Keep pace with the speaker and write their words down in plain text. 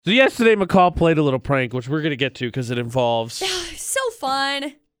So yesterday, McCall played a little prank, which we're going to get to because it involves So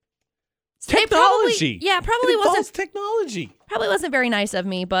fun. technology. Probably it involves wasn't technology. Probably wasn't very nice of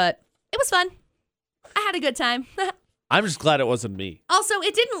me, but it was fun. I had a good time. I'm just glad it wasn't me. Also,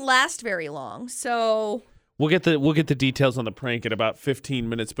 it didn't last very long, so We'll get the details on the prank in about 15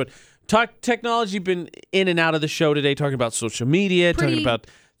 minutes. But technology been in and out of the show today, talking about social media, talking about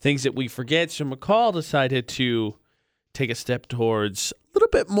things that we forget. So McCall decided to take a step towards a little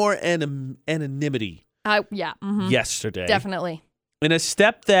bit more anonymity. Yesterday, definitely. In a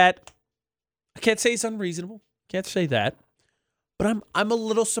step that I can't say is unreasonable. Can't say that, but I'm a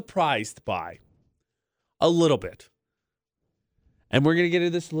little surprised by. A little bit. And we're going to get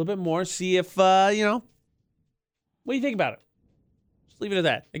into this a little bit more, see if, what do you think about it? Just leave it at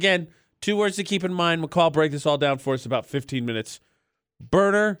that. Again, 2 words to keep in mind. McCall, break this all down for us about 15 minutes.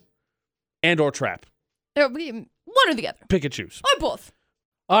 Burner and or trap. One or the other. Pick and choose. Or both.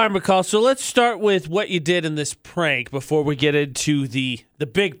 All right, McCall, so let's start with what you did in this prank before we get into the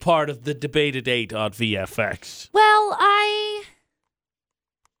big part of the debate at 8 on VFX. Well, I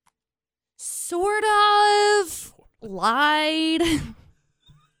sort of lied.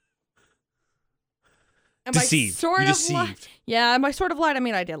 Deceived. You deceived. Yeah, am I sort of lied? I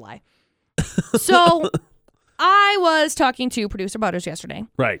mean, I did lie. So I was talking to producer Butters yesterday.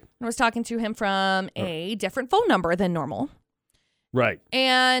 Right. I was talking to him from a different phone number than normal. Right.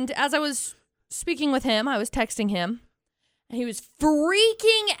 And as I was speaking with him, I was texting him, and he was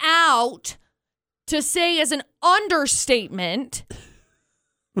freaking out, to say as an understatement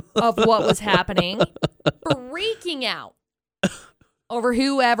of what was happening. Freaking out over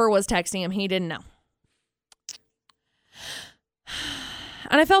whoever was texting him. He didn't know.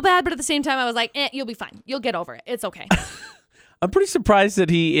 And I felt bad, but at the same time, I was like, you'll be fine. You'll get over it. It's okay. I'm pretty surprised that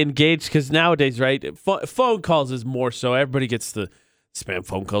he engaged because nowadays, right, phone calls is more so. Everybody gets the spam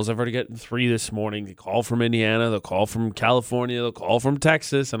phone calls. I've already gotten 3 this morning. They call from Indiana. They'll call from California. They'll call from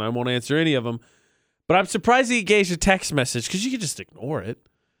Texas, and I won't answer any of them. But I'm surprised he engaged a text message because you could just ignore it.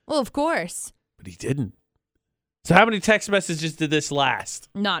 Well, of course. But he didn't. So how many text messages did this last?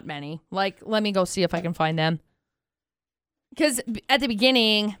 Not many. Like, let me go see if I can find them. Because at the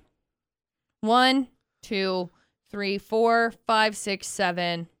beginning, 1, 2, 3, 4, 5, 6,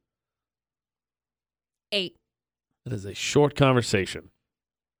 7, 8. That is a short conversation.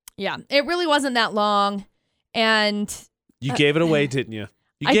 Yeah, it really wasn't that long. And you gave it away, didn't you?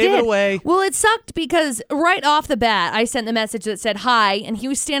 I gave did. it away. Well, it sucked because right off the bat, I sent the message that said hi, and he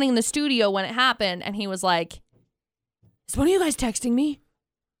was standing in the studio when it happened, and he was like, "Is one of you guys texting me?"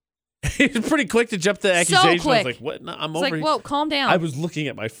 He was pretty quick to jump to the accusation. So quick. I was like, what? No, I'm It's over like, here. whoa, calm down. I was looking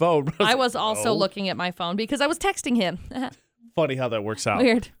at my phone. I was also no. looking at my phone because I was texting him. Funny how that works out.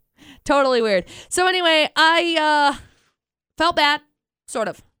 Weird. Totally weird. So anyway, I felt bad. Sort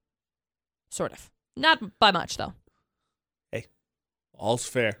of. Not by much, though. Hey, all's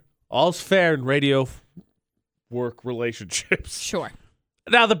fair. All's fair in radio work relationships. Sure.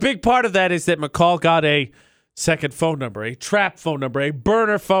 Now, the big part of that is that McCall got a second phone number, a trap phone number, a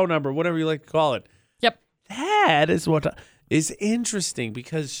burner phone number, whatever you like to call it. Yep. That is what is interesting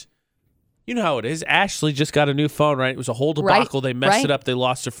because you know how it is. Ashley just got a new phone, right? It was a whole debacle. They messed it up. They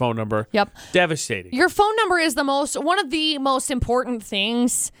lost their phone number. Yep. Devastating. Your phone number is one of the most important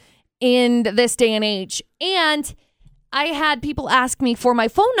things in this day and age. And I had people ask me for my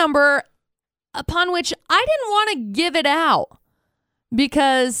phone number, upon which I didn't want to give it out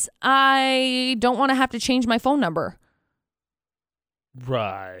because I don't want to have to change my phone number.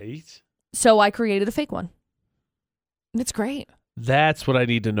 Right. So I created a fake one. It's great. That's what I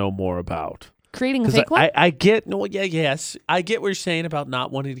need to know more about. Creating a fake one? I get, yes. I get what you're saying about not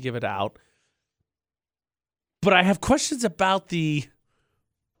wanting to give it out. But I have questions about the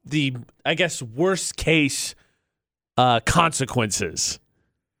I guess, worst case consequences.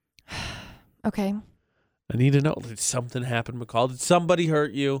 Okay. I need to know. Did something happen, McCall? Did somebody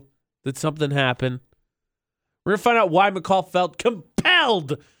hurt you? Did something happen? We're going to find out why McCall felt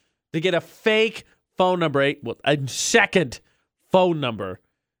compelled to get a fake phone number, a second phone number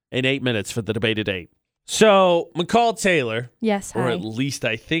in 8 minutes for the debate at 8. So, McCall Taylor. Yes, or hi. at least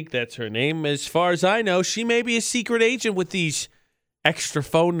I think that's her name. As far as I know, she may be a secret agent with these extra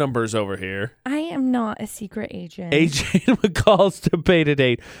phone numbers over here. I am not a secret agent. AJ McCall's debate at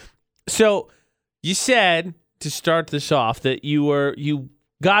 8. So, you said to start this off that you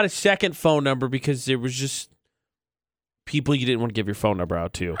got a second phone number because there was just people you didn't want to give your phone number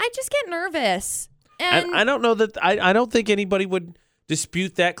out to. I just get nervous. And I don't know that I don't think anybody would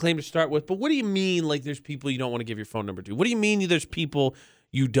dispute that claim to start with. But what do you mean like there's people you don't want to give your phone number to? What do you mean there's people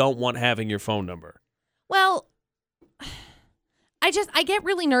you don't want having your phone number? Well, I get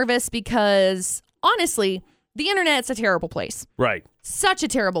really nervous because honestly, the internet's a terrible place. Right. Such a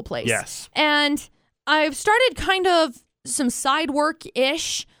terrible place. Yes. And I've started kind of some side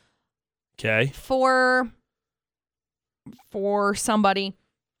work-ish Okay. for somebody.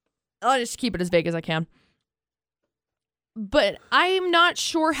 I'll just keep it as vague as I can. But I'm not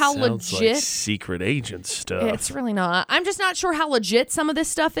sure how Sounds legit. like secret agent stuff. It's really not. I'm just not sure how legit some of this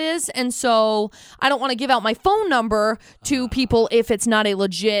stuff is. And so I don't want to give out my phone number to people if it's not a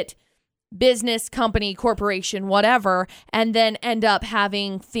legit business, company, corporation, whatever, and then end up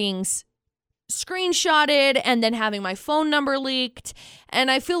having things screenshotted and then having my phone number leaked. And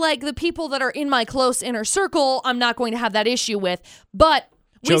I feel like the people that are in my close inner circle, I'm not going to have that issue with. But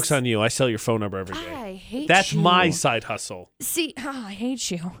joke's on you. I sell your phone number every day. I hate That's you. my side hustle. See, I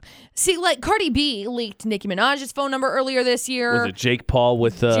hate you. See, like Cardi B leaked Nicki Minaj's phone number earlier this year. Was it Jake Paul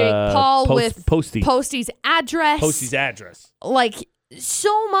with Postie's address? Postie's address. Like,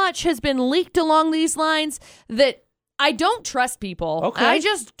 so much has been leaked along these lines that I don't trust people. Okay. I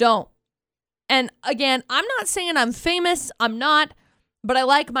just don't. And again, I'm not saying I'm famous. I'm not. But I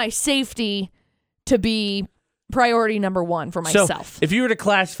like my safety to be priority number one for myself. So if you were to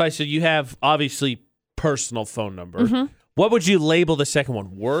classify, so you have obviously personal phone number. Mm-hmm. What would you label the second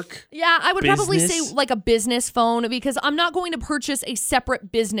one? Work? Yeah, I would probably Business? say like a business phone because I'm not going to purchase a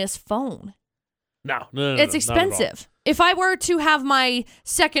separate business phone. No, It's not at all. expensive. If I were to have my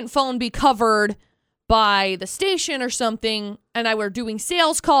second phone be covered by the station or something and I were doing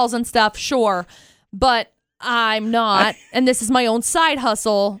sales calls and stuff, sure. But I'm not. And this is my own side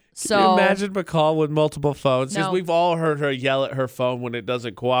hustle. So Can you imagine McCall with multiple phones? Because No. we've all heard her yell at her phone when it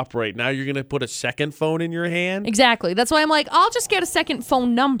doesn't cooperate. Now you're going to put a second phone in your hand? Exactly. That's why I'm like, I'll just get a second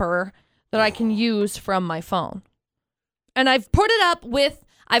phone number that I can use from my phone. And I've paired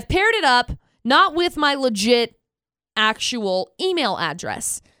it up, not with my legit actual email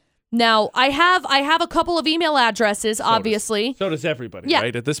address. Now, I have a couple of email addresses, obviously. So does everybody, Yeah.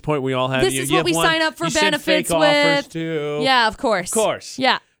 right? At this point, we all have This you. is you what have we one- sign up for you send benefits fake offers with. too. Yeah, of course. Of course.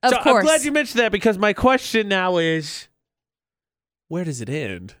 Yeah, of So course. I'm glad you mentioned that because my question now is, where does it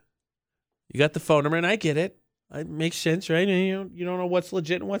end? You got the phone number, and I get it. It makes sense, right? And you don't know what's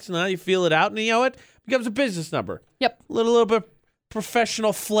legit and what's not. You feel it out, and you know it becomes a business number. Yep. A little bit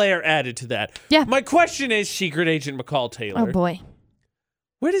professional flair added to that. Yeah. My question is, Secret Agent McCall Taylor, Oh, boy.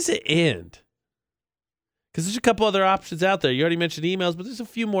 where does it end? Because there's a couple other options out there. You already mentioned emails, but there's a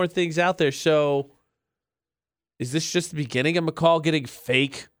few more things out there. So is this just the beginning of McCall getting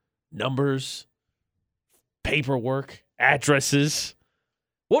fake numbers, paperwork, addresses?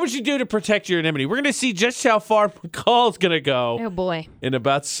 What would you do to protect your anonymity? We're going to see just how far McCall's going to go Oh, boy. in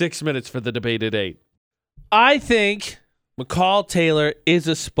about 6 minutes for the debate at 8. I think McCall Taylor is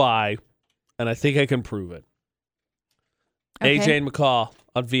a spy, and I think I can prove it. Okay. AJ and McCall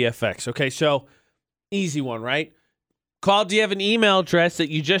on VFX. Okay, so easy one, right? Call, do you have an email address that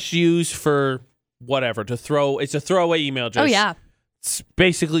you just use for whatever, it's a throwaway email address. Oh, yeah. It's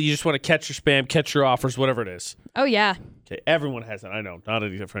basically, you just want to catch your spam, catch your offers, whatever it is. Oh, yeah. Okay, everyone has that. I know, not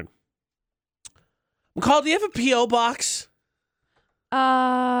any different. McCall, do you have a P.O. box?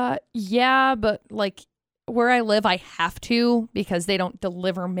 Yeah, but like where I live, I have to because they don't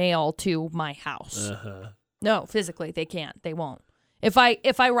deliver mail to my house. Uh-huh. No, physically they can't. They won't. If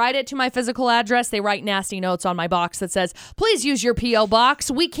I write it to my physical address, they write nasty notes on my box that says, "Please use your P.O.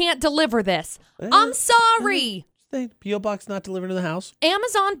 box. We can't deliver this." I'm sorry. P.O. box not delivered to the house.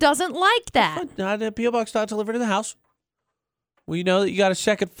 Amazon doesn't like that. Not a P.O. box not delivered to the house. We know that you got a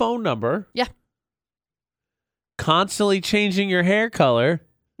second phone number. Yeah. Constantly changing your hair color.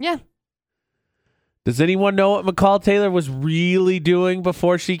 Yeah. Does anyone know what McCall Taylor was really doing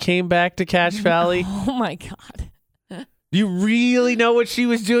before she came back to Cache Valley? Oh my God. Do you really know what she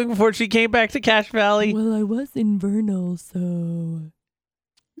was doing before she came back to Cache Valley? Well, I was in Vernal, so.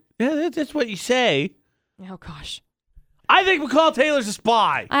 Yeah, that's what you say. Oh gosh. I think McCall Taylor's a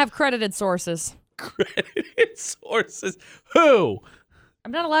spy. I have credited sources. Credited sources. Who?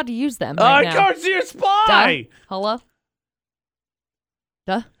 I'm not allowed to use them right Of now. course you're a spy. Duh. Hello?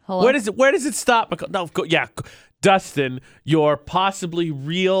 Duh. Hello? Where does it stop? No, yeah. Dustin, your possibly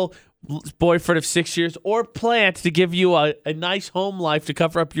real boyfriend of 6 years or plant to give you a nice home life to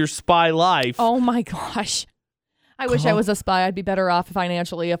cover up your spy life. Oh my gosh. I wish I was a spy. I'd be better off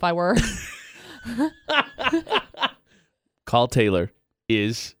financially if I were. Call Taylor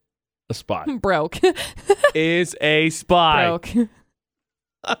is a spy. Broke. Is a spy. Broke.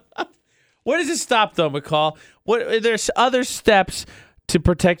 Where does it stop, though, McCall? There's other steps to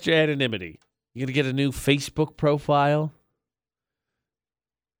protect your anonymity. You gonna get a new Facebook profile?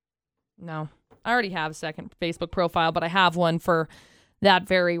 No. I already have a second Facebook profile, but I have one for that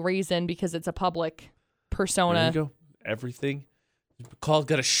very reason because it's a public persona. There you go. Everything. McCall's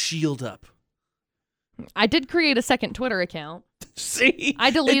got a shield up. I did create a second Twitter account. See?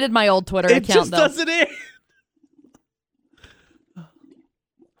 I deleted my old Twitter It account, just though. doesn't end.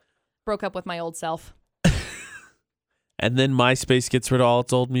 Broke up with my old self. And then MySpace gets rid of all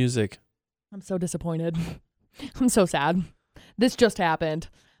its old music. I'm so disappointed. I'm so sad. This just happened.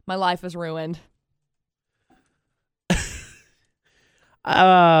 My life is ruined.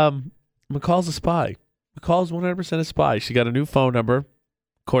 McCall's a spy. McCall's 100% a spy. She got a new phone number. Of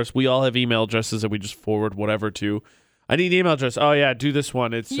course, we all have email addresses that we just forward whatever to. I need an email address. Oh, yeah, do this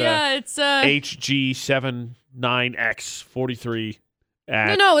one. It's it's HG79X43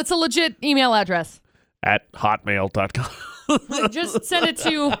 at, No, it's a legit email address. at hotmail.com. Just send it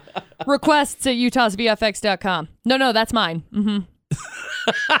to requests@utahsvfx.com. No, that's mine.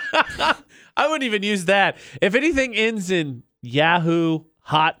 I wouldn't even use that. If anything ends in Yahoo,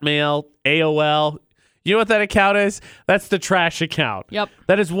 Hotmail, AOL, you know what that account is? That's the trash account. Yep.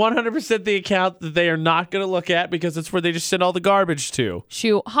 That is 100% the account that they are not going to look at because it's where they just send all the garbage to.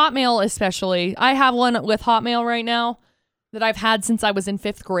 Shoot, Hotmail especially. I have one with Hotmail right now that I've had since I was in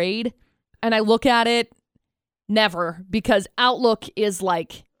 5th grade. And I look at it, never, because Outlook is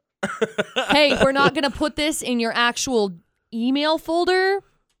like, hey, we're not going to put this in your actual email folder.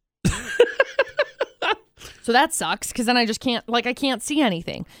 So that sucks because then I just can't, I can't see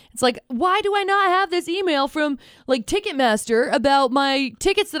anything. It's like, why do I not have this email from Ticketmaster about my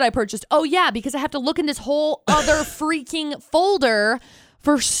tickets that I purchased? Oh yeah, because I have to look in this whole other freaking folder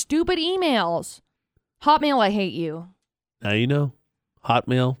for stupid emails. Hotmail, I hate you. Now you know.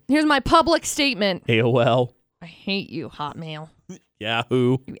 Hotmail, Here's my public statement. AOL, I hate you, Hotmail.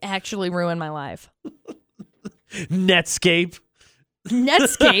 Yahoo, You actually ruined my life. Netscape.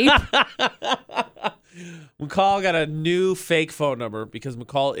 Netscape. McCall got a new fake phone number because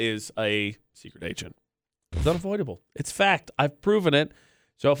McCall is a secret agent. It's unavoidable. It's fact. I've proven it.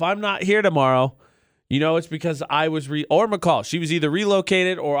 So if I'm not here tomorrow, you know it's because I was or McCall. She was either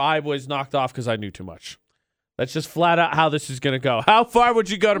relocated or I was knocked off because I knew too much. That's just flat out how this is going to go. How far would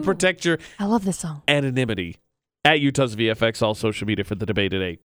you go to protect your I love this song. anonymity? At Utah's VFX, all social media for the debate at 8.